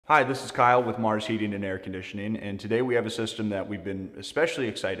Hi, this is Kyle with Mars Heating and Air Conditioning, and today we have a system that we've been especially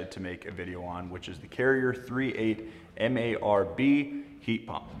excited to make a video on, which is the Carrier 3.8 MARB heat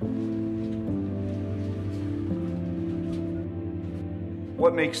pump.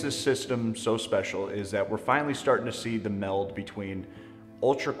 What makes this system so special is that we're finally starting to see the meld between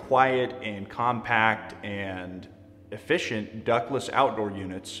ultra quiet and compact and efficient ductless outdoor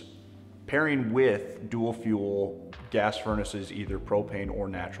units pairing with dual fuel gas furnaces, either propane or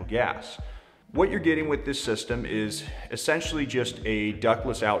natural gas. What you're getting with this system is essentially just a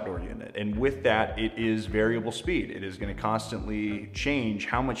ductless outdoor unit, and with that it is variable speed. It is going to constantly change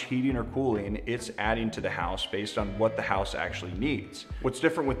how much heating or cooling it's adding to the house based on what the house actually needs. What's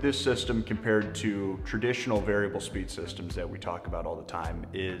different with this system compared to traditional variable speed systems that we talk about all the time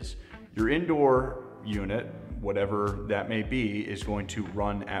is your indoor unit, whatever that may be, is going to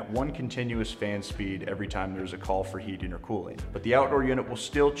run at one continuous fan speed every time there's a call for heating or cooling. But the outdoor unit will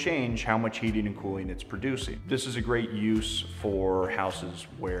still change how much heating and cooling it's producing. This is a great use for houses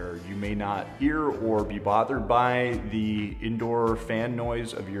where you may not hear or be bothered by the indoor fan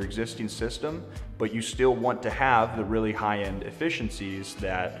noise of your existing system, but you still want to have the really high-end efficiencies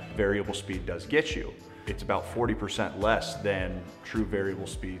that variable speed does get you. It's about 40% less than true variable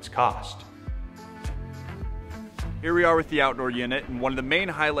speeds cost. Here we are with the outdoor unit, and one of the main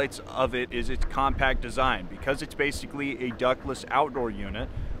highlights of it is its compact design. Because it's basically a ductless outdoor unit,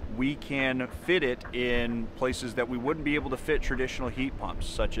 we can fit it in places that we wouldn't be able to fit traditional heat pumps,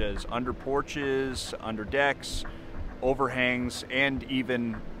 such as under porches, under decks, overhangs, and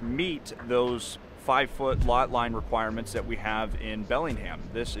even meet those 5-foot lot line requirements that we have in Bellingham.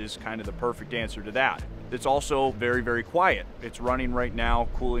 This is kind of the perfect answer to that. It's also very, very quiet. It's running right now,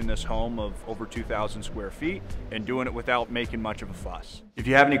 cooling this home of over 2,000 square feet and doing it without making much of a fuss. If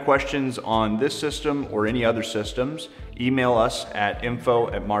you have any questions on this system or any other systems, email us at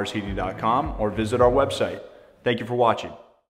info@marsheating.com or visit our website. Thank you for watching.